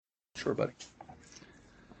Sure, buddy.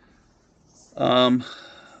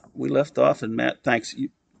 We left off in Matt. Thanks,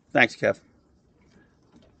 Kev.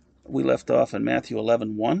 We left off in Matthew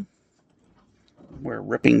 11:1. We're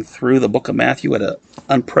ripping through the book of Matthew at an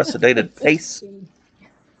unprecedented pace.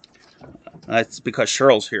 It's because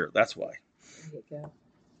Cheryl's here. That's why.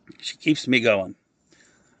 She keeps me going.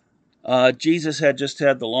 Jesus had just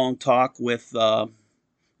had the long talk with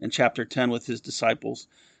in chapter 10 with his disciples,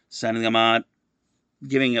 sending them out,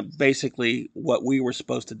 giving basically what we were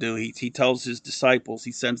supposed to do. He tells his disciples,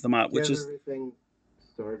 he sends them out, which is everything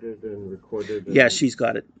started and recorded. Yeah, she's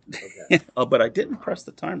got it. Okay. Oh, but I didn't press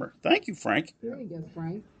the timer. Thank you, Frank. There you go,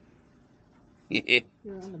 Frank. I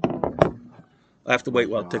You're on the board. have to wait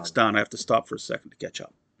while it ticks down. I have to stop for a second to catch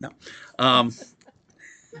up. No.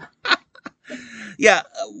 Yeah,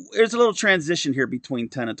 there's a little transition here between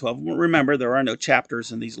 10 and 12. Remember, there are no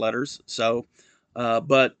chapters in these letters, so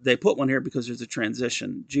but they put one here because there's a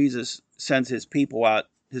transition. Jesus sends his people out,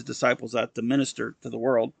 his disciples out to minister to the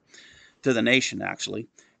world, to the nation actually,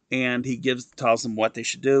 and he tells them what they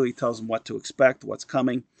should do. He tells them what to expect, what's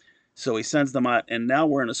coming. So he sends them out, and now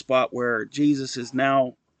we're in a spot where Jesus is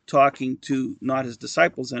now talking to not his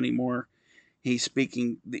disciples anymore. He's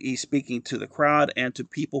speaking to the crowd and to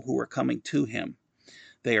people who are coming to him.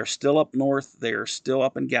 They are still up north. They are still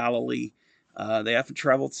up in Galilee. They haven't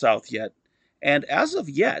traveled south yet. And as of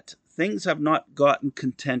yet, things have not gotten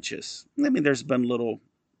contentious. I mean, there's been little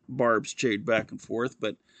barbs chased back and forth,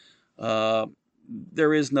 but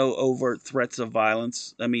there is no overt threats of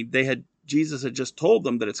violence. I mean, Jesus had just told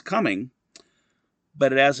them that it's coming,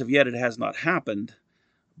 but as of yet, it has not happened.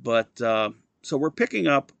 But so we're picking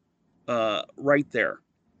up right there.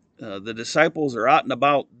 The disciples are out and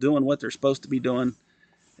about doing what they're supposed to be doing.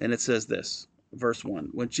 And it says this, verse 1.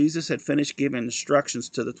 When Jesus had finished giving instructions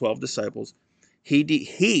to the 12 disciples,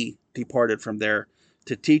 he departed from there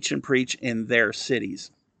to teach and preach in their cities.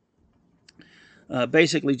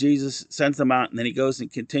 Basically, Jesus sends them out, and then he goes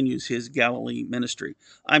and continues his Galilee ministry.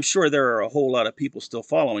 I'm sure there are a whole lot of people still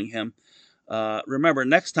following him. Remember,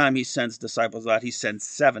 next time he sends disciples out, he sends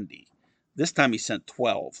 70. This time he sent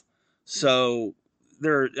 12. So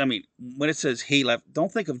when it says he left,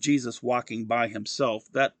 don't think of Jesus walking by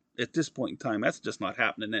himself. That at this point in time, that's just not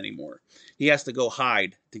happening anymore. He has to go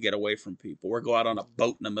hide to get away from people, or go out on a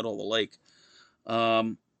boat in the middle of the lake.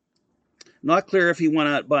 Not clear if he went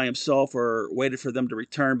out by himself or waited for them to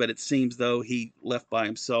return, but it seems though he left by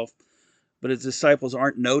himself. But his disciples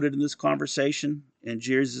aren't noted in this conversation, and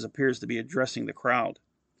Jesus appears to be addressing the crowd.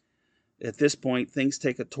 At this point, things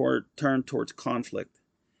take a turn towards conflict.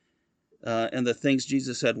 And the things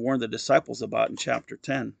Jesus had warned the disciples about in chapter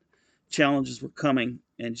 10. Challenges were coming,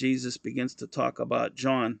 and Jesus begins to talk about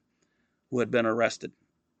John, who had been arrested.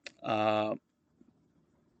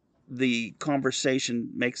 The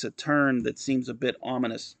conversation makes a turn that seems a bit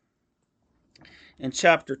ominous. In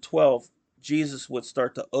chapter 12, Jesus would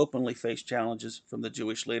start to openly face challenges from the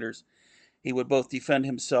Jewish leaders. He would both defend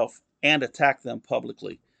himself and attack them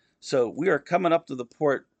publicly. So we are coming up to the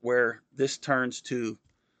point where this turns to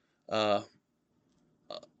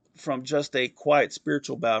from just a quiet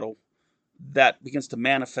spiritual battle that begins to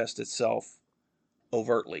manifest itself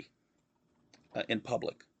overtly in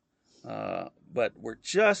public. But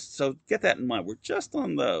so get that in mind. We're just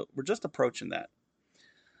approaching that.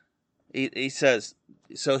 He says,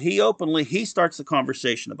 so he starts the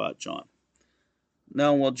conversation about John.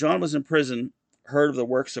 Now, while John was in prison, heard of the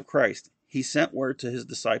works of Christ, he sent word to his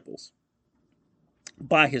disciples.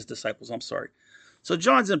 By his disciples, I'm sorry. So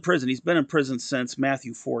John's in prison. He's been in prison since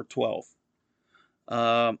Matthew 4:12.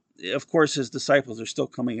 Of course, his disciples are still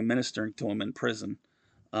coming and ministering to him in prison.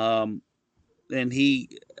 And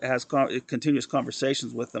he has continuous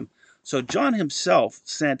conversations with them. So John himself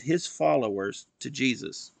sent his followers to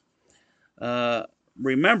Jesus.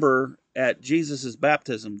 Remember, at Jesus'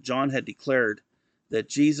 baptism, John had declared that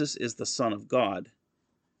Jesus is the Son of God.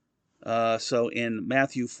 So in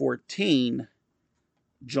Matthew 14,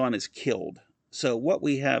 John is killed. So what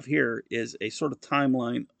we have here is a sort of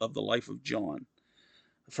timeline of the life of John,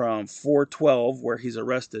 from 4:12, where he's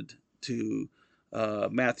arrested, to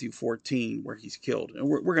Matthew 14, where he's killed. And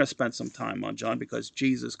we're going to spend some time on John, because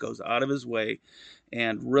Jesus goes out of his way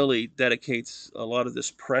and really dedicates a lot of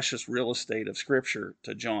this precious real estate of Scripture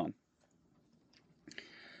to John.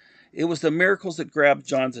 It was the miracles that grabbed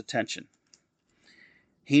John's attention.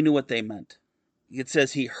 He knew what they meant. It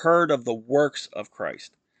says he heard of the works of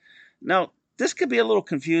Christ. Now, this could be a little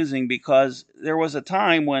confusing, because there was a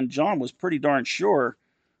time when John was pretty darn sure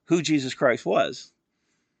who Jesus Christ was.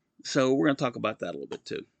 So we're going to talk about that a little bit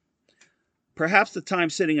too. Perhaps the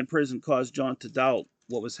time sitting in prison caused John to doubt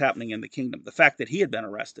what was happening in the kingdom, the fact that he had been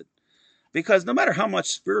arrested. Because no matter how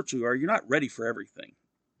much spiritual you are, you're not ready for everything.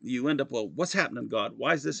 You end up, well, what's happening, God?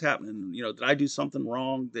 Why is this happening? Did I do something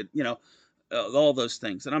wrong? All those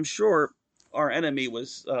things. And I'm sure our enemy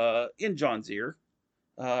was in John's ear.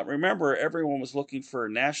 Remember, everyone was looking for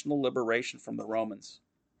national liberation from the Romans.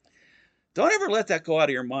 Don't ever let that go out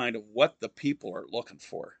of your mind of what the people are looking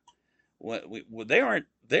for. They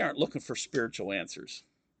aren't looking for spiritual answers.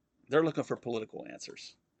 They're looking for political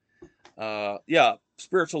answers. Yeah,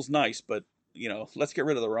 spiritual's nice, but let's get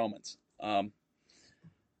rid of the Romans.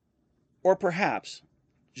 Or perhaps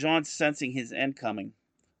John, sensing his end coming,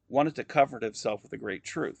 wanted to comfort himself with a great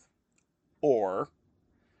truth. Or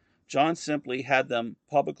John simply had them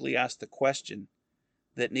publicly ask the question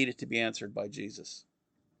that needed to be answered by Jesus.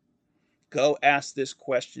 Go ask this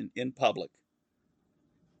question in public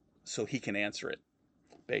so he can answer it,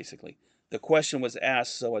 basically. The question was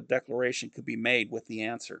asked so a declaration could be made with the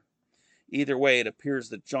answer. Either way, it appears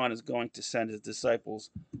that John is going to send his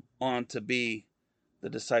disciples on to be the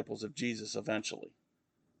disciples of Jesus eventually.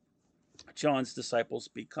 John's disciples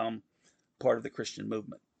become part of the Christian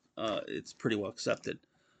movement. It's pretty well accepted.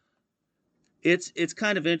 It's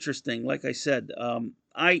kind of interesting. Like I said,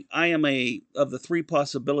 I am of the three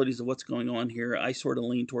possibilities of what's going on here. I sort of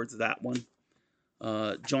lean towards that one.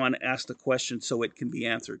 John asked a question so it can be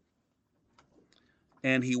answered,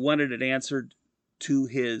 and he wanted it answered to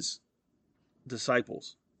his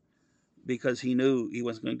disciples because he knew he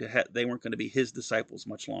was going to they weren't going to be his disciples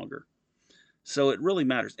much longer. So it really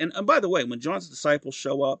matters. And by the way, when John's disciples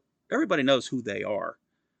show up, everybody knows who they are.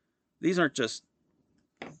 These aren't just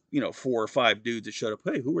 4 or 5 dudes that showed up.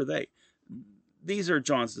 Hey, who are they? These are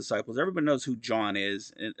John's disciples. Everybody knows who John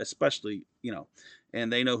is, especially,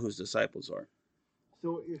 and they know who his disciples are.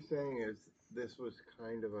 So what you're saying is this was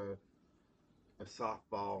kind of a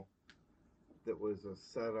softball that was a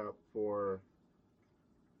setup for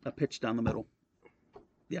a pitch down the middle.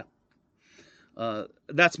 Yeah.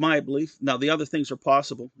 That's my belief. Now, the other things are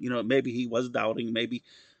possible. Maybe he was doubting. Maybe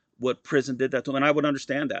what prison did that to him. And I would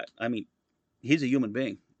understand that. I mean, he's a human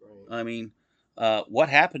being. Right. I mean, what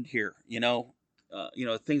happened here?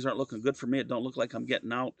 Things aren't looking good for me. It don't look like I'm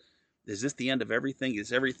getting out. Is this the end of everything?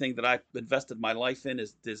 Is everything that I've invested my life in,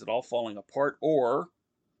 is it all falling apart? Or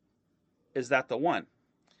is that the one?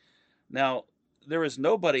 Now, there is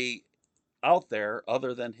nobody out there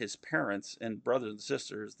other than his parents and brothers and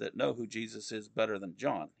sisters that know who Jesus is better than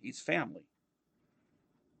John. He's family.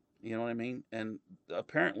 You know what I mean? And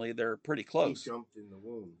apparently they're pretty close. He jumped in the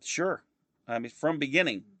womb. Sure. I mean, from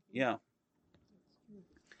beginning. Yeah.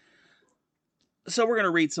 So we're going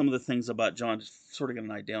to read some of the things about John, just sort of get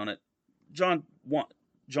an idea on it. John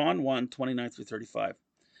 1, 29 through 35.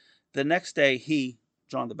 The next day he,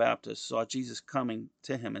 John the Baptist, saw Jesus coming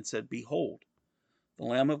to him and said, "Behold, the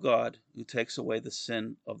Lamb of God who takes away the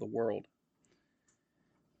sin of the world.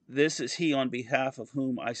 This is he on behalf of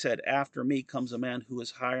whom I said, after me comes a man who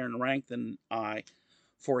is higher in rank than I,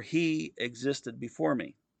 for he existed before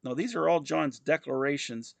me." Now, these are all John's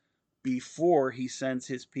declarations before he sends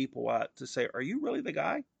his people out to say, are you really the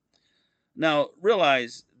guy? Now,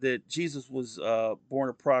 realize that Jesus was born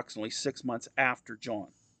approximately 6 months after John.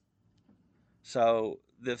 So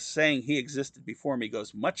the saying he existed before me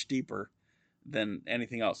goes much deeper than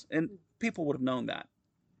anything else. And people would have known that.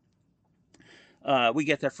 We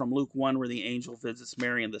get that from Luke 1, where the angel visits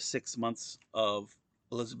Mary in the 6 months of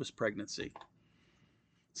Elizabeth's pregnancy.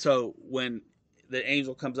 So when the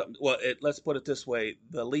angel comes up, let's put it this way,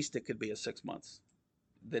 the least it could be is 6 months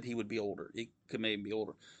that he would be older. He could maybe be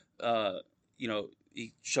older.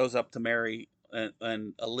 He shows up to Mary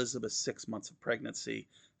and Elizabeth's 6 months of pregnancy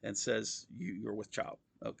and says, you're with child.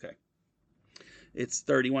 Okay. It's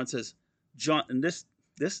 31 says, John, and this,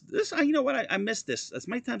 you know what? I missed this as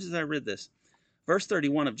many times as I read this. Verse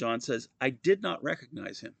 31 of John says, I did not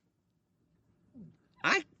recognize him.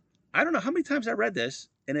 I don't know how many times I read this,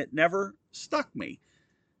 and it never stuck me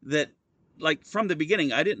that, like, from the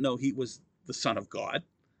beginning, I didn't know he was the Son of God.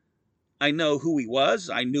 I know who he was.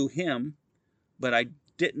 I knew him, but I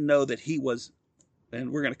didn't know that he was,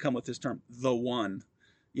 and we're going to come with this term, the one,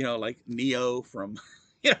 like Neo from,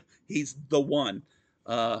 he's the one.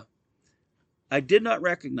 I did not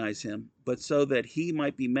recognize him, but so that he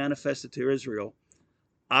might be manifested to Israel,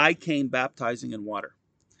 I came baptizing in water.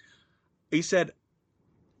 He said,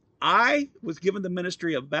 I was given the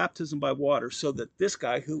ministry of baptism by water so that this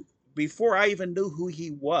guy, who, before I even knew who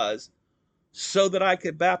he was, so that I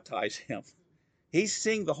could baptize him. He's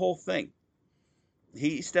seeing the whole thing.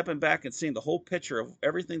 He's stepping back and seeing the whole picture of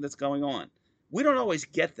everything that's going on. We don't always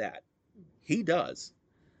get that. He does.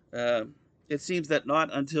 It seems that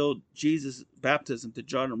not until Jesus' baptism did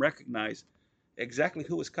John recognize exactly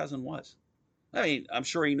who his cousin was. I mean, I'm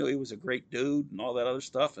sure he knew he was a great dude and all that other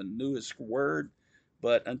stuff and knew his word,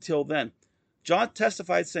 but until then, John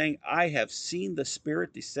testified, saying, I have seen the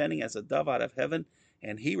Spirit descending as a dove out of heaven,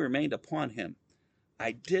 and he remained upon him.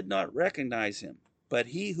 I did not recognize him, but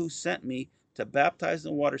he who sent me to baptize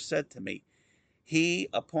in water said to me, he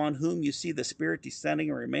upon whom you see the Spirit descending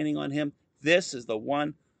and remaining on him, this is the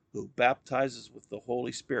one who baptizes with the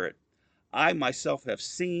Holy Spirit. I myself have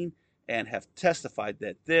seen and have testified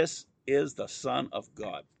that this is the Son of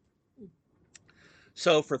God.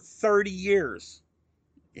 So for 30 years,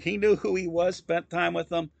 he knew who he was, spent time with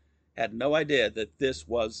them, had no idea that this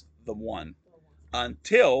was the one,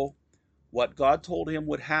 until what God told him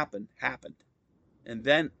would happen happened. And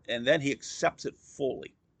then he accepts it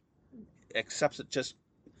fully. Accepts it. Just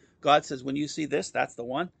God says, when you see this, that's the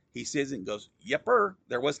one. He sees it and goes, yepper.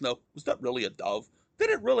 Was that really a dove? Did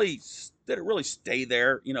it really stay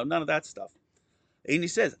there? None of that stuff. And he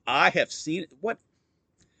says, I have seen it. What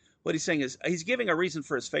he's saying is, he's giving a reason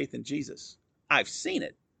for his faith in Jesus. I've seen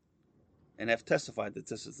it and have testified that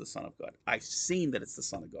this is the Son of God. I've seen that it's the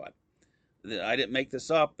Son of God. I didn't make this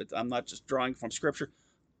up. I'm not just drawing from Scripture.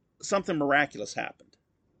 Something miraculous happened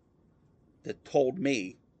that told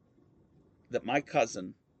me that my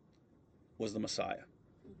cousin was the Messiah.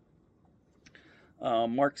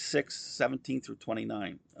 Mark 6:17 through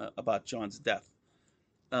 29, about John's death.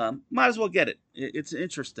 Might as well get it. It's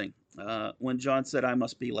interesting. When John said, I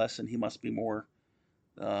must be less and he must be more,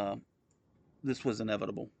 this was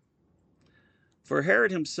inevitable. For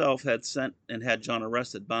Herod himself had sent and had John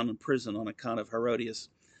arrested, bound in prison on account of Herodias,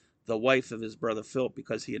 the wife of his brother Philip,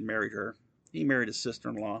 because he had married her. He married his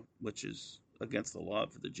sister-in-law, which is against the law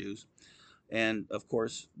for the Jews. And, of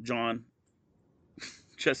course, John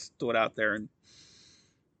just stood out there and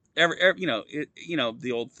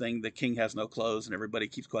the old thing, the king has no clothes and everybody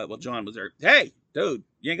keeps quiet. Well, John was there. Hey, dude,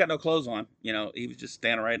 you ain't got no clothes on. He was just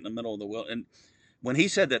standing right in the middle of the will. And when he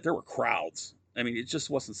said that, there were crowds. I mean, it just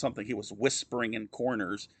wasn't something he was whispering in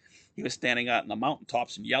corners. He was standing out in the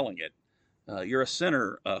mountaintops and yelling it. You're a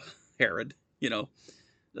sinner, Herod.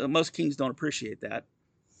 Most kings don't appreciate that.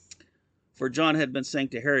 For John had been saying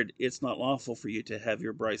to Herod, it's not lawful for you to have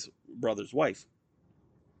your brother's wife.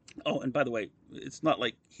 Oh, and by the way, it's not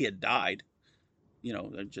like he had died.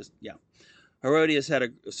 Herodias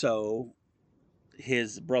so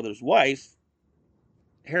his brother's wife,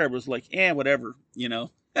 Herod was like, whatever,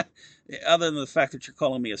 Other than the fact that you're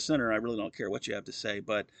calling me a sinner, I really don't care what you have to say.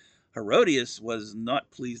 But Herodias was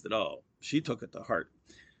not pleased at all. She took it to heart.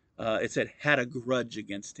 It said, had a grudge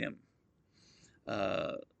against him.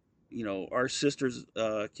 Our sisters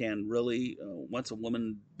can really, once a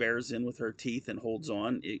woman bears in with her teeth and holds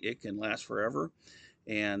on, it can last forever.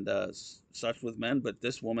 And such with men. But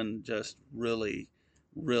this woman just really,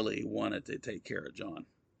 really wanted to take care of John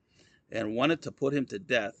and wanted to put him to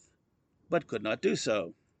death, but could not do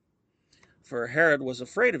so. For Herod was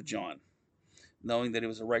afraid of John, knowing that he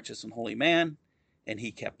was a righteous and holy man, and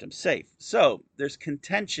he kept him safe. So there's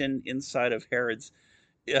contention inside of Herod's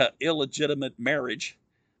illegitimate marriage.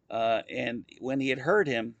 And when he had heard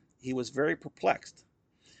him, he was very perplexed,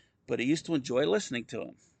 but he used to enjoy listening to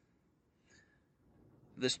him.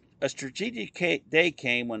 A strategic day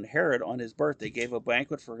came when Herod, on his birthday, gave a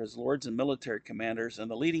banquet for his lords and military commanders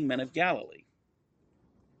and the leading men of Galilee.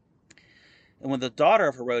 And when the daughter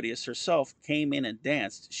of Herodias herself came in and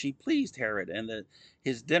danced, she pleased Herod and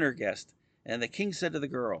his dinner guest. And the king said to the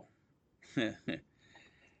girl,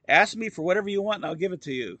 ask me for whatever you want and I'll give it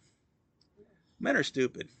to you. Men are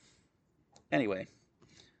stupid. Anyway,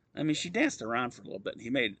 she danced around for a little bit and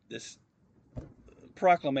he made this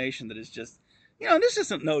proclamation that is just, this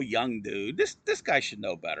isn't no young dude. This guy should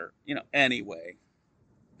know better. Anyway,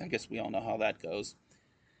 I guess we all know how that goes.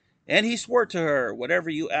 And he swore to her, whatever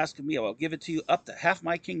you ask of me, I will give it to you, up to half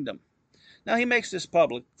my kingdom. Now he makes this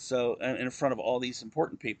public, so in front of all these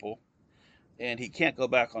important people, and he can't go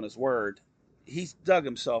back on his word. He's dug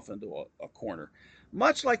himself into a corner,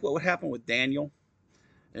 much like what would happen with Daniel.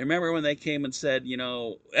 And remember when they came and said,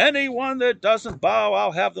 anyone that doesn't bow,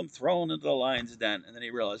 I'll have them thrown into the lion's den. And then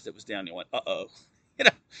he realized it was Daniel. Went, uh-oh.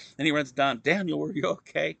 And he runs down, Daniel, were you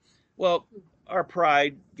okay? Well, our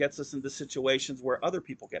pride gets us into situations where other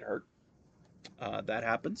people get hurt. That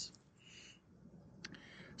happens.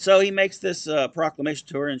 So he makes this proclamation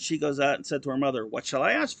to her, and she goes out and said to her mother, what shall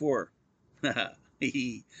I ask for?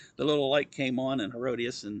 The little light came on in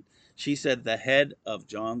Herodias, and she said, the head of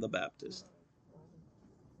John the Baptist.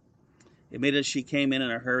 Immediately she came in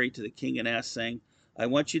a hurry to the king and asked, saying, I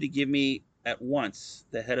want you to give me at once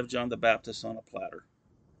the head of John the Baptist on a platter.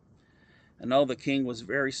 And though the king was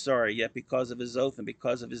very sorry, yet because of his oath and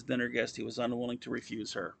because of his dinner guest, he was unwilling to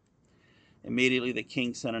refuse her. Immediately the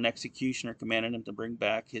king sent an executioner, commanded him to bring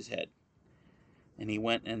back his head. And he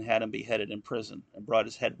went and had him beheaded in prison, and brought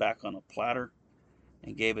his head back on a platter,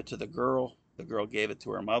 and gave it to the girl. The girl gave it to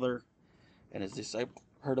her mother, and his disciples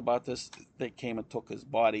heard about this. They came and took his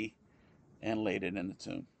body and laid it in the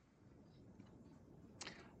tomb.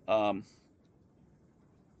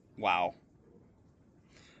 Wow.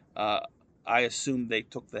 I assume they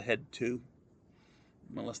took the head too,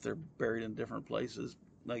 unless they're buried in different places.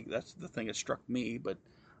 Like, that's the thing that struck me. But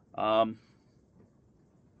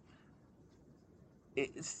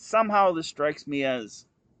somehow this strikes me as,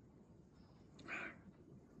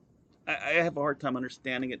 I have a hard time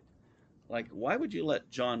understanding it. Like, why would you let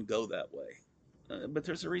John go that way? But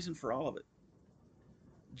there's a reason for all of it.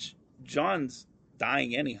 John's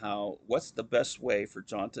dying anyhow. What's the best way for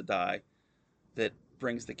John to die that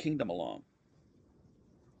brings the kingdom along?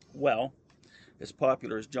 Well, as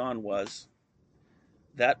popular as John was,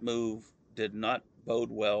 that move did not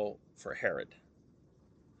bode well for Herod.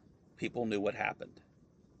 People knew what happened.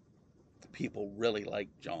 People really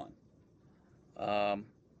liked John.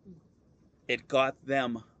 It got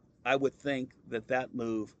them, I would think that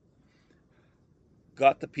move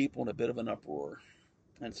got the people in a bit of an uproar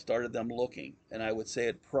and started them looking. And I would say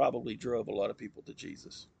it probably drove a lot of people to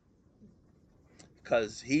Jesus,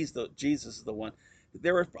 because Jesus is the one.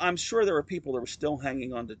 I'm sure there were people that were still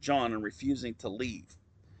hanging on to John and refusing to leave.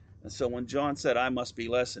 And so when John said, "I must be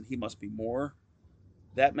less and he must be more,"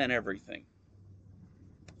 that meant everything.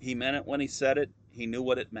 He meant it when he said it. He knew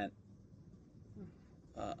what it meant.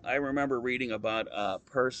 I remember reading about a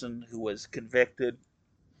person who was convicted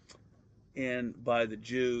by the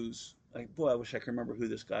Jews. Boy, I wish I could remember who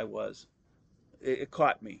this guy was. It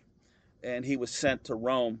caught me. And he was sent to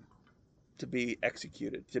Rome to be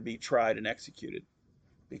executed, to be tried and executed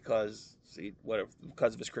because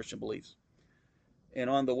of his Christian beliefs. And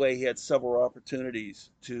on the way, he had several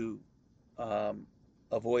opportunities to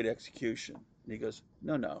avoid execution. And he goes,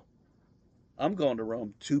 "No, I'm going to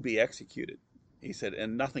Rome to be executed." He said,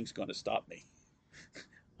 "And nothing's going to stop me.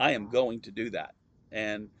 I am going to do that."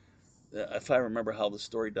 And if I remember how the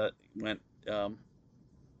story went,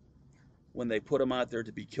 when they put him out there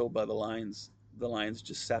to be killed by the lions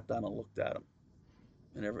just sat down and looked at him,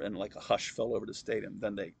 and like a hush fell over the stadium.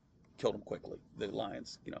 Then they killed him quickly. The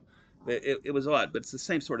lions, it was odd, but it's the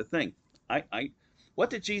same sort of thing. What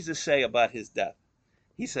did Jesus say about his death?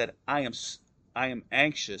 He said, I am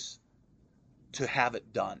anxious to have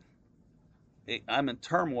it done. I'm in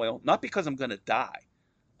turmoil, not because I'm going to die.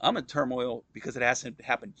 I'm in turmoil because it hasn't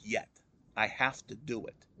happened yet. I have to do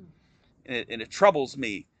it. And it troubles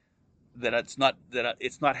me that it's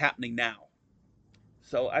not happening now.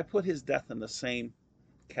 So I put his death in the same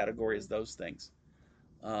category as those things.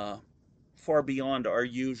 Far beyond our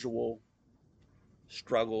usual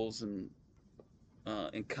struggles and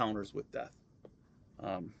encounters with death.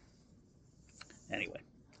 Anyway,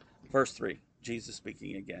 verse 3, Jesus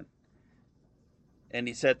speaking again. And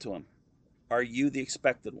he said to him, "Are you the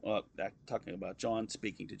expected one?" Talking about John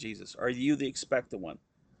speaking to Jesus. "Are you the expected one,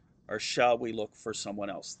 or shall we look for someone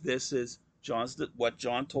else?" This is what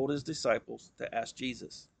John told his disciples to ask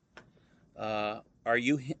Jesus. Are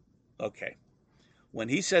you him? Okay. When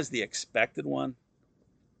he says the expected one,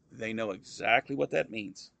 they know exactly what that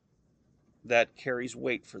means. That carries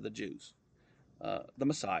weight for the Jews. The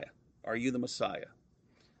Messiah. Are you the Messiah?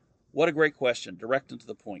 What a great question, direct and to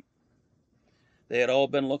the point. They had all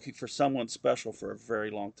been looking for someone special for a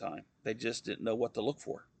very long time. They just didn't know what to look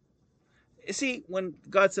for. You see, when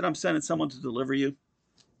God said, "I'm sending someone to deliver you,"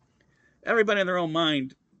 everybody in their own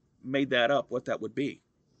mind made that up, what that would be.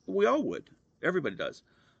 We all would. Everybody does.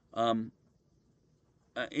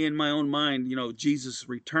 In my own mind, Jesus'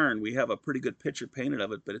 return, we have a pretty good picture painted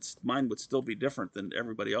of it, but mine would still be different than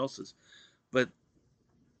everybody else's. But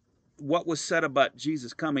what was said about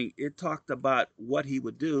Jesus coming, it talked about what he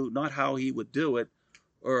would do, not how he would do it,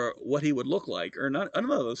 or what he would look like, or none of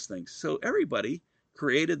those things. So everybody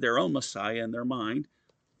created their own Messiah in their mind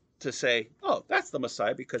to say, "Oh, that's the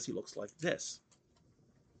Messiah because he looks like this."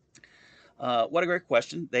 What a great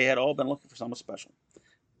question. They had all been looking for someone special.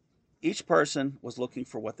 Each person was looking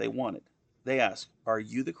for what they wanted. They asked, "Are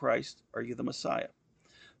you the Christ? Are you the Messiah?"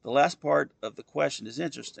 The last part of the question is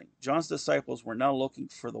interesting. John's disciples were now looking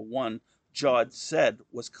for the one John said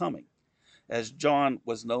was coming, as John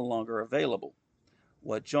was no longer available.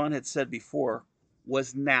 What John had said before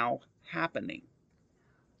was now happening.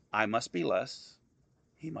 I must be less,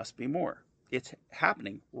 he must be more. It's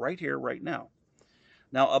happening right here, right now.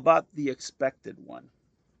 Now, about the expected one.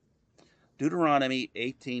 Deuteronomy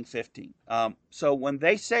 18:15. So when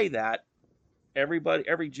they say that,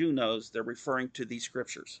 every Jew knows they're referring to these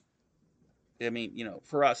scriptures. I mean,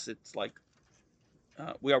 for us, it's like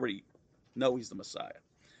we already know he's the Messiah.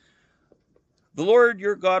 The Lord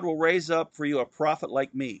your God will raise up for you a prophet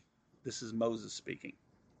like me. This is Moses speaking.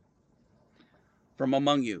 From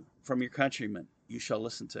among you, from your countrymen, you shall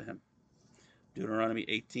listen to him. Deuteronomy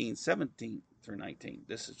 18:17 through 19.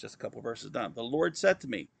 This is just a couple verses down. The Lord said to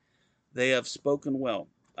me, they have spoken well.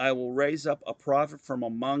 I will raise up a prophet from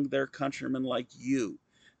among their countrymen like you,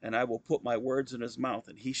 and I will put my words in his mouth,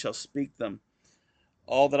 and he shall speak them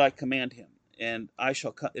all that I command him. And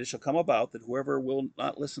it shall come about that whoever will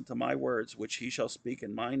not listen to my words, which he shall speak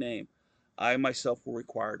in my name, I myself will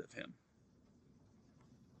require it of him.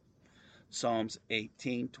 Psalms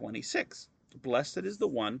 18:26. Blessed is the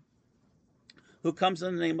one who comes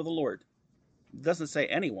in the name of the Lord. It doesn't say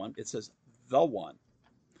anyone, it says the one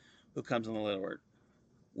who comes in the name of the Lord.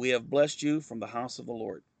 We have blessed you from the house of the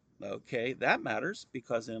Lord. Okay, that matters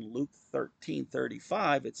because in Luke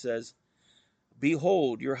 13:35 it says,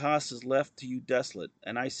 behold, your house is left to you desolate,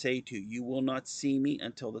 and I say to you, you will not see me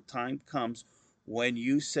until the time comes when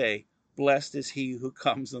you say, blessed is he who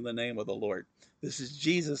comes in the name of the Lord. This is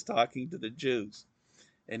Jesus talking to the Jews.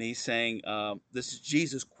 And he's saying, this is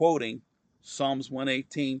Jesus quoting Psalms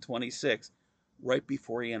 118:26 right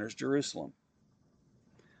before he enters Jerusalem.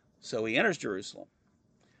 So he enters Jerusalem.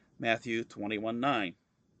 Matthew 21:9.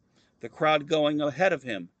 The crowd going ahead of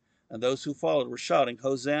him and those who followed were shouting,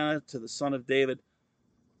 Hosanna to the Son of David.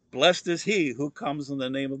 Blessed is he who comes in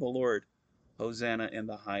the name of the Lord. Hosanna in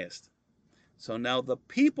the highest. So now the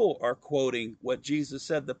people are quoting what Jesus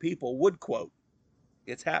said the people would quote.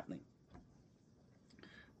 It's happening.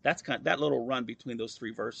 That little run between those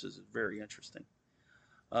three verses is very interesting.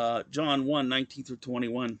 John 1:19 through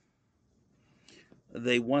 21.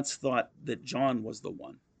 They once thought that John was the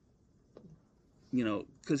one.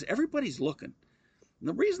 Because everybody's looking. And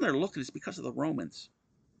the reason they're looking is because of the Romans.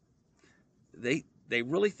 They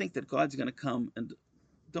really think that God's going to come, and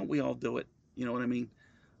don't we all do it? You know what I mean?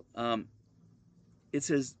 It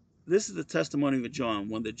says, this is the testimony of John.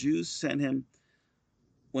 When the Jews sent him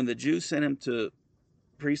to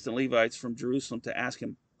priests and Levites from Jerusalem to ask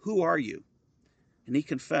him, who are you? And he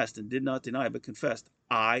confessed and did not deny, but confessed,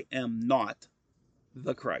 I am not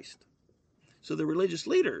the Christ. So the religious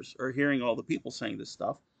leaders are hearing all the people saying this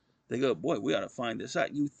stuff. They go, boy, we ought to find this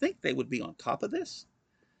out. You think they would be on top of this?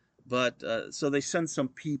 But so they send some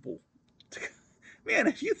people. Man,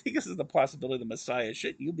 if you think this is the possibility of the Messiah,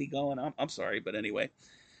 shouldn't you be going? I'm sorry, but anyway.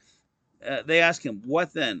 They ask him,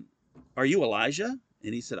 what then? Are you Elijah?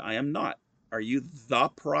 And he said, I am not. Are you the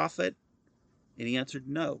prophet? And he answered,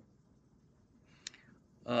 no.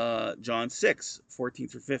 John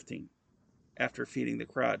 6:14 through 15. After feeding the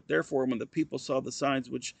crowd. Therefore, when the people saw the signs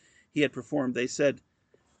which he had performed, they said,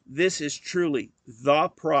 this is truly the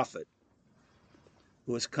prophet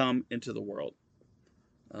who has come into the world.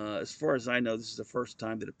 As far as I know, this is the first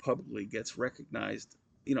time that it publicly gets recognized.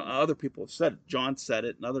 Other people have said it. John said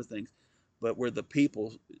it and other things. But where the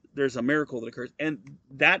people, there's a miracle that occurs. And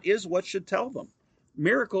that is what should tell them.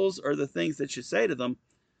 Miracles are the things that should say to them,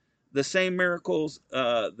 the same miracles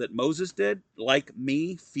that Moses did, like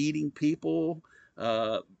me feeding people,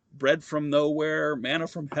 bread from nowhere, manna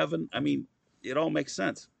from heaven. I mean, it all makes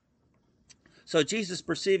sense. So Jesus,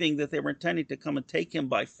 perceiving that they were intending to come and take him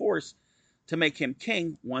by force to make him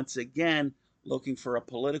king, once again looking for a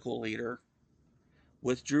political leader,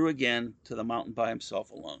 withdrew again to the mountain by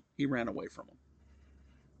himself alone. He ran away from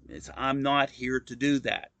them. I'm not here to do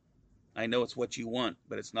that. I know it's what you want,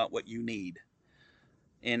 but it's not what you need.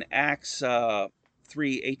 In Acts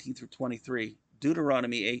 3:18 through 23,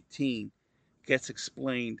 Deuteronomy 18 gets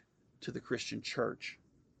explained to the Christian church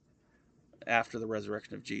after the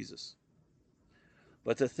resurrection of Jesus.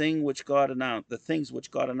 But the things which God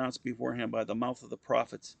announced beforehand by the mouth of the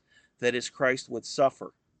prophets, that his Christ would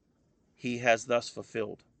suffer, he has thus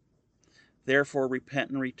fulfilled. Therefore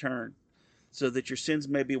repent and return, so that your sins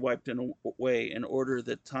may be wiped away, in order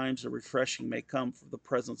that times of refreshing may come from the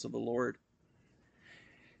presence of the Lord,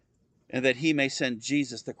 and that he may send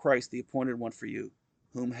Jesus the Christ, the appointed one for you,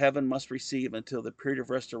 whom heaven must receive until the period of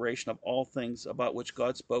restoration of all things, about which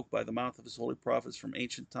God spoke by the mouth of his holy prophets from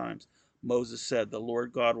ancient times. Moses said, the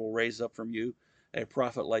Lord God will raise up from you a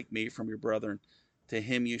prophet like me from your brethren. To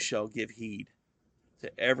him you shall give heed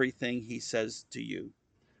to everything he says to you.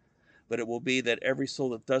 But it will be that every soul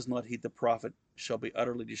that does not heed the prophet shall be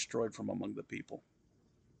utterly destroyed from among the people.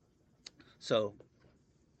 So,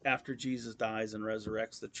 after Jesus dies and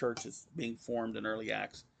resurrects, the church is being formed in early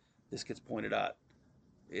Acts. This gets pointed out.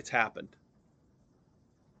 It's happened.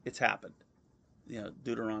 It's happened.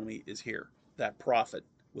 Deuteronomy is here. That prophet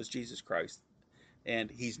was Jesus Christ, and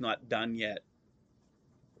he's not done yet.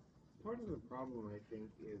 Part of the problem, I think,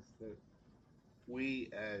 is that we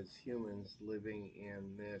as humans living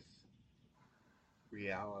in this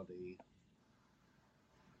reality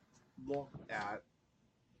look at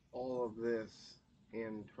all of this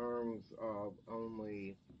in terms of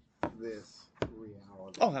only this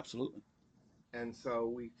reality. Oh, absolutely. And so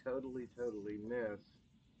we totally miss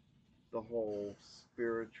the whole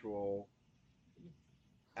spiritual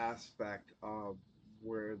aspect of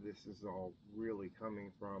where this is all really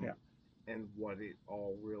coming from, Yeah. and what it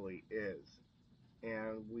all really is.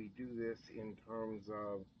 And we do this in terms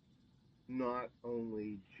of not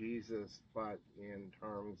only Jesus, but in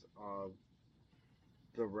terms of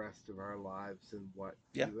the rest of our lives and what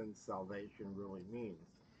Yeah. even salvation really means.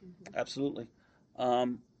 Absolutely.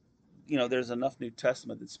 There's enough New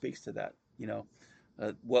Testament that speaks to that.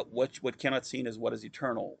 What cannot seen is what is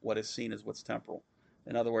eternal. What is seen is what's temporal.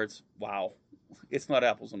 In other words, wow, it's not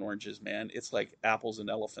apples and oranges, man. It's like apples and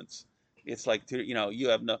elephants. It's like you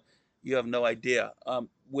have no idea.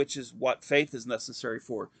 Which is what faith is necessary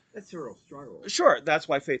for. It's a real struggle. Sure, that's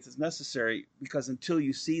why faith is necessary, because until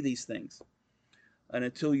you see these things, and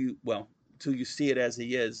until you see it as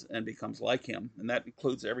he is and becomes like him, and that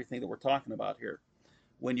includes everything that we're talking about here.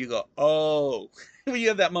 When you go, oh, when you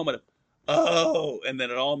have that moment of, oh, and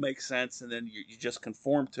then it all makes sense, and then you just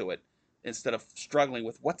conform to it instead of struggling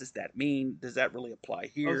with what does that mean? Does that really apply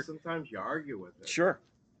here? Sometimes you argue with it. Sure,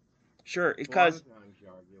 A because lot of times you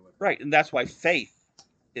argue with it. right, and that's why faith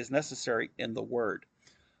is necessary in the Word.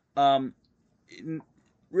 Um,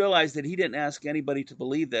 realize that he didn't ask anybody to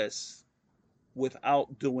believe this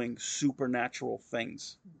without doing supernatural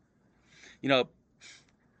things.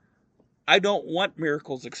 I don't want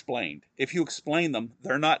miracles explained. If you explain them,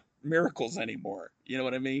 they're not miracles anymore. You know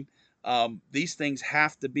what I mean? These things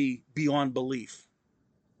have to be beyond belief.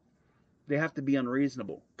 They have to be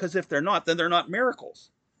unreasonable. Because if they're not, then they're not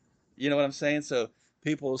miracles. You know what I'm saying? So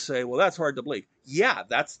people will say, well, that's hard to believe. Yeah,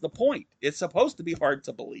 that's the point. It's supposed to be hard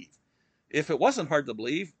to believe. If it wasn't hard to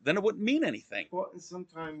believe, then it wouldn't mean anything. Well, and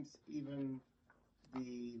sometimes even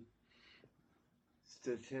the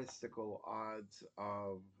statistical odds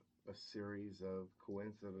of a series of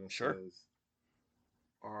coincidences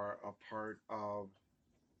are a part of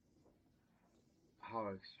how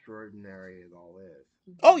extraordinary it all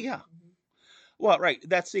is. Oh, yeah. Well, right.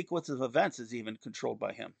 That sequence of events is even controlled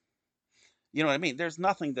by him. You know what I mean? There's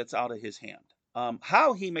nothing that's out of his hand.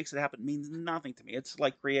 How he makes it happen means nothing to me. It's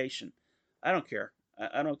like creation. I don't care.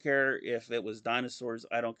 I don't care if it was dinosaurs.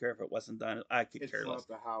 I don't care if it wasn't dinosaurs. I could care less.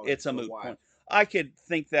 It's a moot point. I could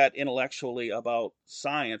think that intellectually about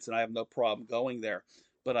science, and I have no problem going there,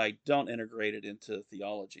 but I don't integrate it into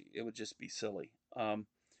theology. It would just be silly.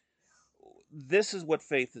 This is what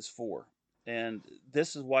faith is for, and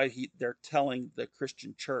this is why they're telling the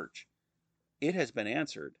Christian church it has been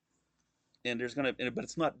answered, and but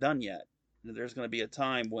it's not done yet. There's going to be a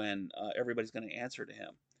time when everybody's going to answer to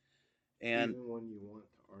him, and even when you want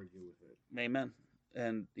to argue with it. Amen.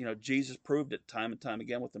 And Jesus proved it time and time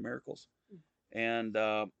again with the miracles, and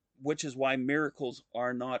which is why miracles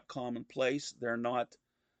are not commonplace. They're not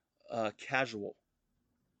casual.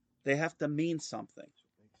 They have to mean something.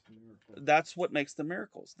 That's what makes them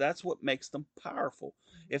miracles. That's what makes them powerful.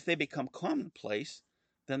 If they become commonplace,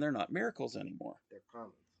 then they're not miracles anymore. They're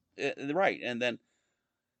common. Right. And then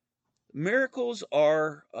miracles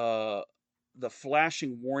are the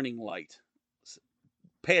flashing warning light.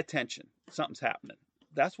 Pay attention. Something's happening.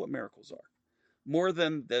 That's what miracles are. More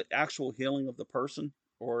than the actual healing of the person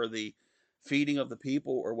or the feeding of the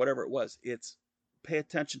people or whatever it was. It's pay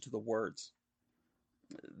attention to the words.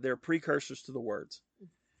 They're precursors to the words.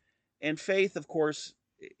 And faith, of course,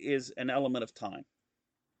 is an element of time.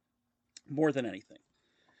 More than anything.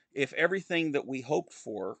 If everything that we hoped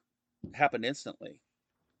for happened instantly,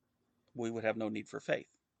 we would have no need for faith.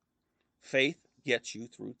 Faith gets you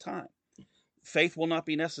through time. Faith will not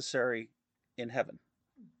be necessary in heaven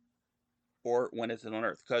or when it's on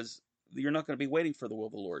earth, because you're not going to be waiting for the will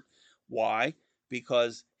of the Lord. Why?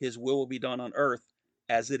 Because his will be done on earth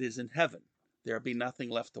as it is in heaven. There'll be nothing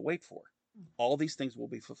left to wait for. All these things will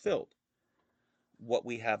be fulfilled. What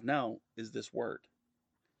we have now is this word.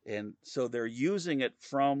 And so they're using it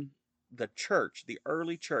from the church. The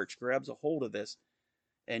early church grabs a hold of this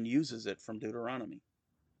and uses it from Deuteronomy.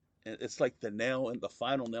 It's like the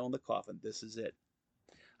final nail in the coffin. This is it.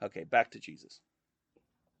 Okay, back to Jesus.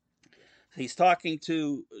 He's talking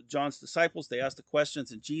to John's disciples. They asked the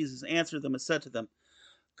questions, and Jesus answered them and said to them,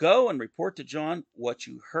 "Go and report to John what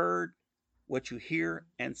you heard, what you hear,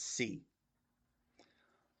 and see.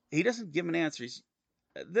 He doesn't give an answer.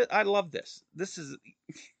 I love this. This is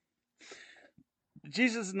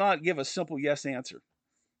Jesus does not give a simple yes answer.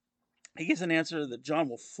 He gives an answer that John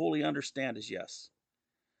will fully understand as yes.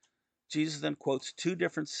 Jesus then quotes two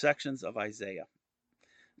different sections of Isaiah.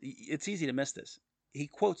 It's easy to miss this. He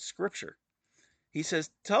quotes scripture. He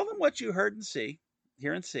says, "Tell them what you heard and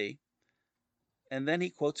hear and see," and then he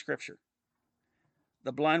quotes scripture.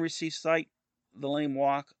 The blind receive sight, the lame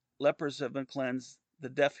walk, lepers have been cleansed, the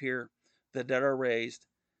deaf hear, the dead are raised,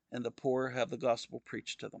 and the poor have the gospel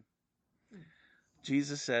preached to them.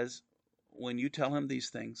 Jesus says, when you tell him these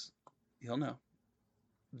things, he'll know.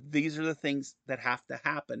 These are the things that have to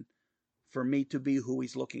happen for me to be who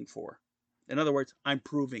he's looking for. In other words, I'm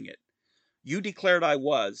proving it. You declared I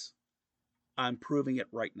was. I'm proving it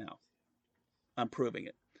right now. I'm proving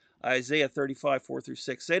it. Isaiah 35, 4 through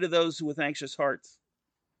 6. Say to those who with anxious hearts,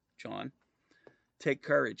 John, take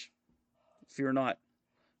courage. Fear not.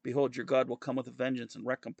 Behold, your God will come with a vengeance, and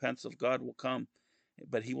recompense of God will come.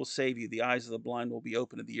 But he will save you. The eyes of the blind will be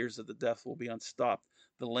opened, and the ears of the deaf will be unstopped.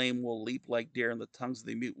 The lame will leap like deer, and the tongues of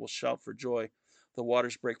the mute will shout for joy. The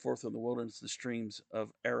waters break forth in the wilderness, the streams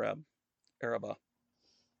of Arabah.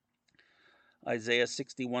 Isaiah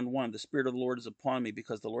 61:1. The Spirit of the Lord is upon me,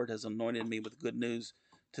 because the Lord has anointed me with good news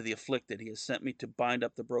to the afflicted. He has sent me to bind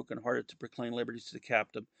up the brokenhearted, to proclaim liberty to the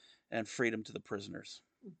captive, and freedom to the prisoners.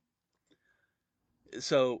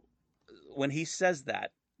 So when he says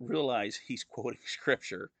that, realize he's quoting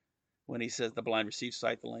scripture when he says the blind receive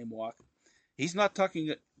sight, the lame walk. He's not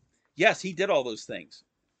talking, yes, he did all those things.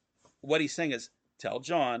 What he's saying is, tell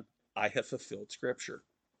John, I have fulfilled scripture,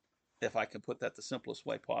 if I can put that the simplest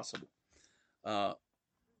way possible. And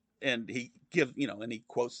and he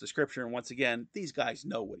quotes the scripture. And once again, these guys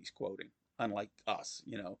know what he's quoting, unlike us,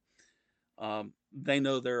 they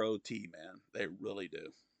know their OT, man. They really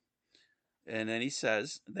do. And then he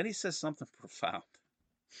says something profound.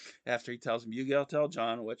 After he tells him, you go tell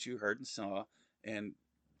John what you heard and saw, and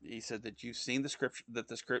he said that you've seen the scripture,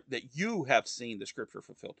 that you have seen the scripture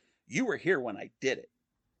fulfilled. You were here when I did it.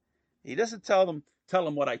 He doesn't tell them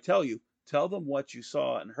what I tell you. Tell them what you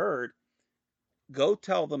saw and heard. Go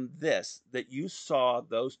tell them this, that you saw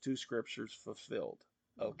those two scriptures fulfilled.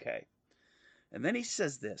 Okay. And then he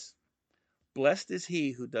says this, blessed is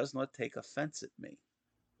he who does not take offense at me.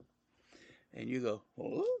 And you go,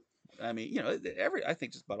 oh? I mean, I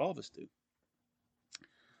think just about all of us do.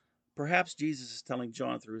 Perhaps Jesus is telling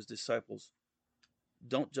John through his disciples,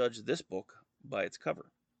 don't judge this book by its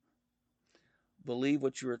cover. Believe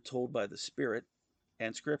what you are told by the Spirit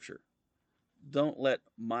and Scripture. Don't let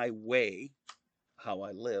my way, how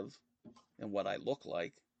I live, and what I look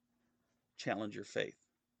like, challenge your faith.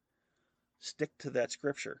 Stick to that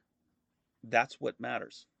Scripture. That's what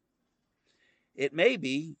matters. It may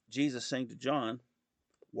be Jesus saying to John,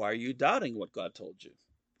 why are you doubting what God told you?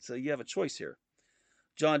 So you have a choice here.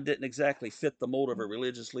 John didn't exactly fit the mold of a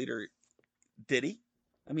religious leader, did he?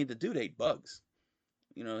 I mean, the dude ate bugs.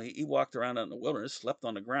 He walked around out in the wilderness, slept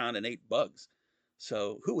on the ground, and ate bugs.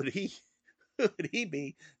 So who would he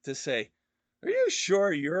be to say, are you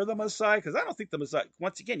sure you're the Messiah? Because I don't think the Messiah,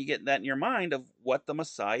 once again, you get that in your mind of what the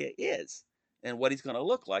Messiah is and what he's going to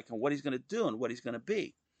look like and what he's going to do and what he's going to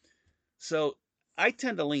be. So I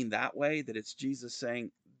tend to lean that way, that it's Jesus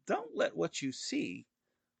saying, don't let what you see,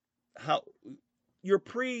 how your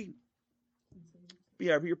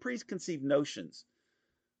preconceived notions,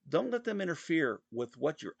 don't let them interfere with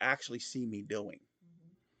what you actually see me doing.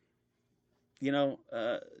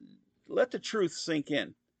 Let the truth sink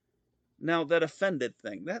in. Now, that offended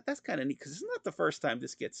thing, that's kind of neat, because it's not the first time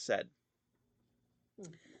this gets said.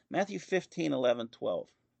 Matthew 15, 11, 12.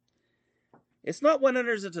 It's not what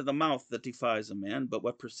enters into the mouth that defiles a man, but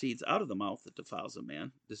what proceeds out of the mouth that defiles a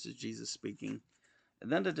man. This is Jesus speaking.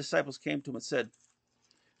 And then the disciples came to him and said,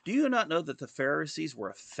 do you not know that the Pharisees were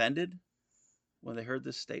offended when they heard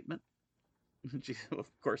this statement?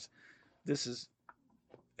 Of course, this is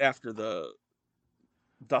after the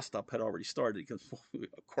dust up had already started, because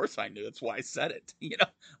of course I knew. That's why I said it.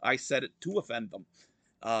 I said it to offend them.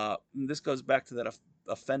 This goes back to that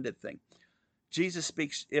offended thing. Jesus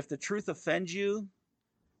speaks, if the truth offends you,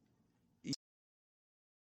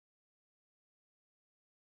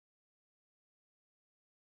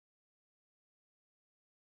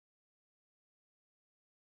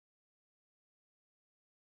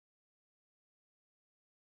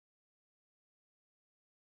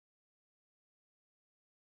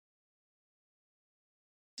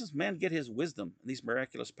 this man get his wisdom and these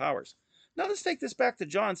miraculous powers? Now let's take this back to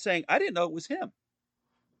John saying, I didn't know it was him.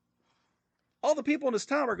 All the people in this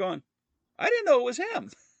town are going, I didn't know it was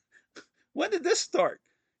him. When did this start?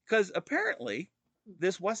 Because apparently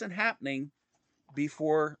this wasn't happening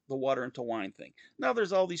before the water into wine thing. Now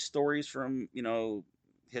there's all these stories from,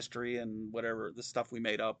 history and whatever, the stuff we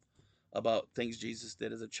made up about things Jesus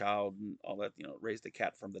did as a child and all that, raised a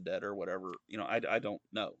cat from the dead or whatever. I don't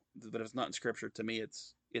know. But if it's not in scripture, to me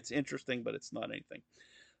it's interesting, but it's not anything.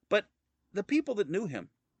 But the people that knew him,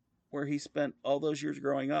 where he spent all those years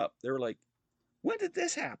growing up, they were like, when did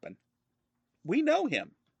this happen? We know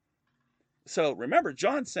him. So remember,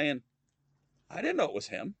 John's saying, I didn't know it was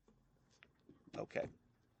him. Okay.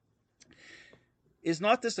 Is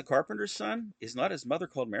not this the carpenter's son? Is not his mother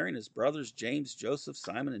called Mary and his brothers James, Joseph,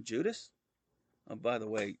 Simon, and Judas? Oh, by the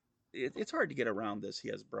way, it's hard to get around this. He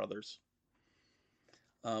has brothers.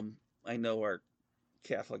 I know our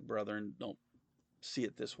Catholic brethren don't see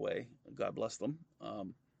it this way. God bless them.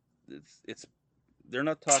 It's they're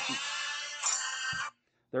not talking.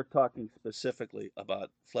 They're talking specifically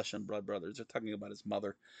about flesh and blood brothers. They're talking about his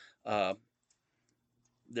mother. Uh,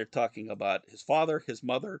 they're talking about his father, his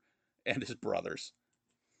mother, and his brothers.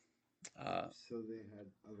 So they had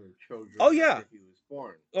other children Oh yeah. after he was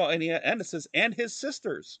born. Oh, and it says and his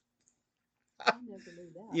sisters. I never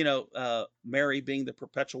knew that. Mary being the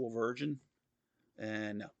perpetual virgin,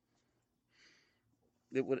 and no,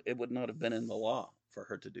 it would not have been in the law for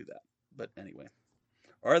her to do that. But anyway,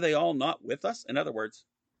 are they all not with us? In other words,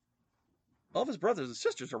 all of his brothers and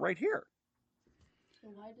sisters are right here. So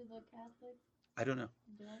why do the Catholics I don't know.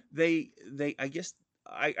 do that? They I guess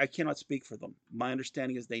I cannot speak for them. My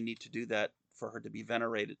understanding is they need to do that for her to be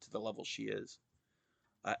venerated to the level she is.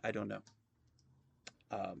 I don't know.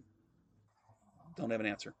 Don't have an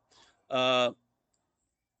answer. Uh,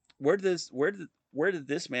 where did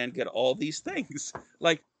this man get all these things?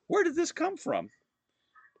 Like, where did this come from?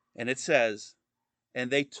 And it says,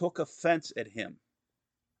 and they took offense at him.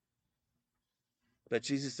 But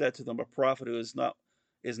Jesus said to them, a prophet who is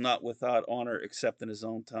not without honor except in his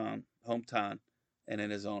own hometown, and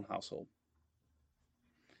in his own household.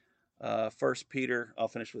 1 Peter, I'll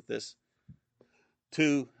finish with this,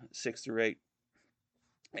 2:6-8.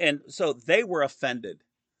 And so they were offended.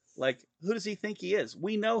 Like, who does he think he is?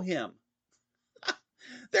 We know him.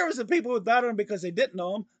 There were some people who doubted him because they didn't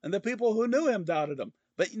know him, and the people who knew him doubted him.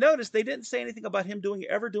 But notice they didn't say anything about him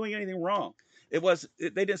ever doing anything wrong. They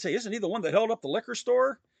didn't say, isn't he the one that held up the liquor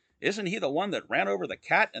store? Isn't he the one that ran over the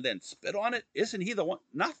cat and then spit on it? Isn't he the one?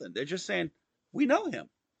 Nothing. They're just saying, we know him.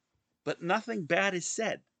 But nothing bad is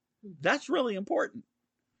said. That's really important.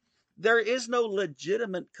 There is no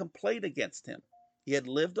legitimate complaint against him. He had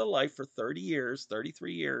lived a life for 30 years,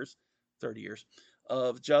 33 years, 30 years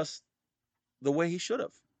of just the way he should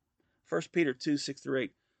have. 1 Peter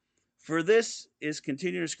 2:6-8. For this is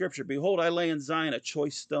continuing scripture. Behold, I lay in Zion a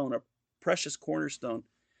choice stone, a precious cornerstone,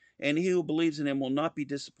 and he who believes in him will not be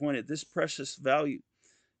disappointed. This precious value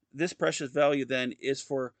then is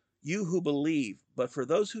for you who believe, but for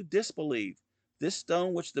those who disbelieve, this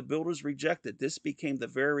stone which the builders rejected, this became the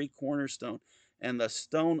very cornerstone, and the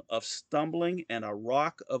stone of stumbling and a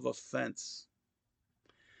rock of offense.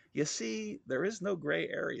 You see, there is no gray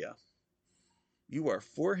area. You are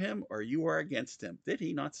for him or you are against him. Did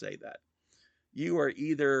he not say that? You are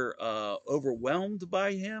either overwhelmed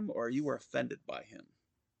by him or you are offended by him.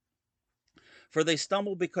 For they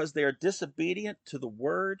stumble because they are disobedient to the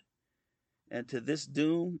word, and to this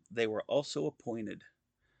doom they were also appointed.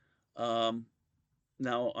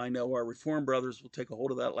 Now, I know our Reformed brothers will take a hold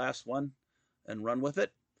of that last one and run with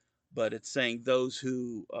it, but it's saying those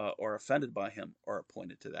who are offended by him are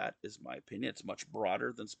appointed to that, is my opinion. It's much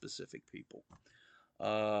broader than specific people.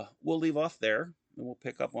 We'll leave off there, and we'll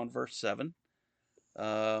pick up on verse 7,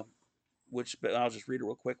 but I'll just read it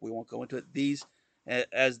real quick. We won't go into it.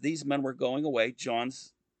 As these men were going away,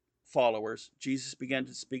 John's followers, Jesus began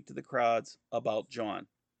to speak to the crowds about John.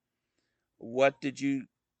 What did you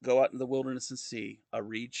go out in the wilderness and see? A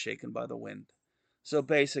reed shaken by the wind. So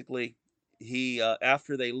basically,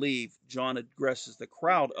 after they leave, John addresses the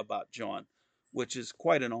crowd about John, which is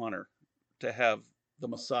quite an honor to have the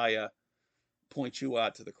Messiah point you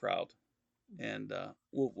out to the crowd. And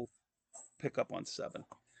we'll pick up on 7.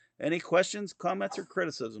 Any questions, comments, or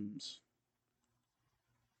criticisms?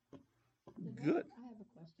 Good. I have a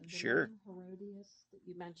question. The Sure. name Herodias that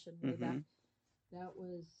you mentioned way back, that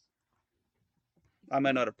was. I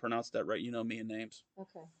might not have pronounced that right. You know me and names.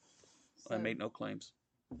 Okay. I make no claims.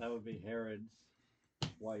 That would be Herod's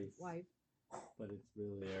wife, Wife, but it's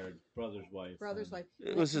really Herod's brother's wife. brother's wife.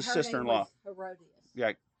 It was his Her name sister-in-law. was Herodias.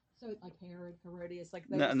 Yeah. So like Herod, Herodias, like.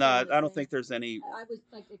 No, I don't think there's any. I was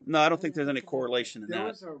like. No, I don't think there's any correlation in There that.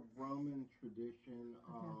 was a Roman tradition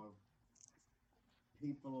of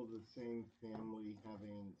people of the same family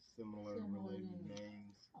having similar Similar related names.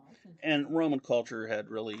 names. Oh, that's interesting. And Roman culture had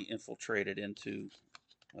really infiltrated into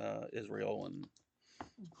Israel, and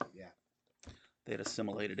Yeah. they'd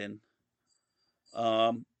assimilated in.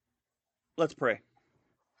 Let's pray.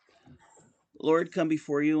 Lord, come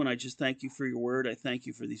before you, and I just thank you for your word. I thank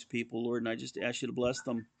you for these people, Lord, and I just ask you to bless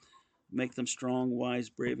them, make them strong, wise,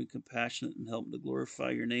 brave, and compassionate, and help them to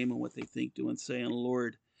glorify your name and what they think, do, and say. And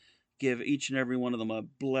Lord, give each and every one of them a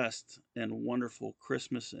blessed and wonderful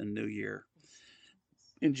Christmas and New Year.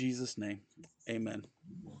 In Jesus' name, amen.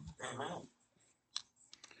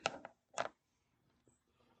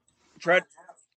 Try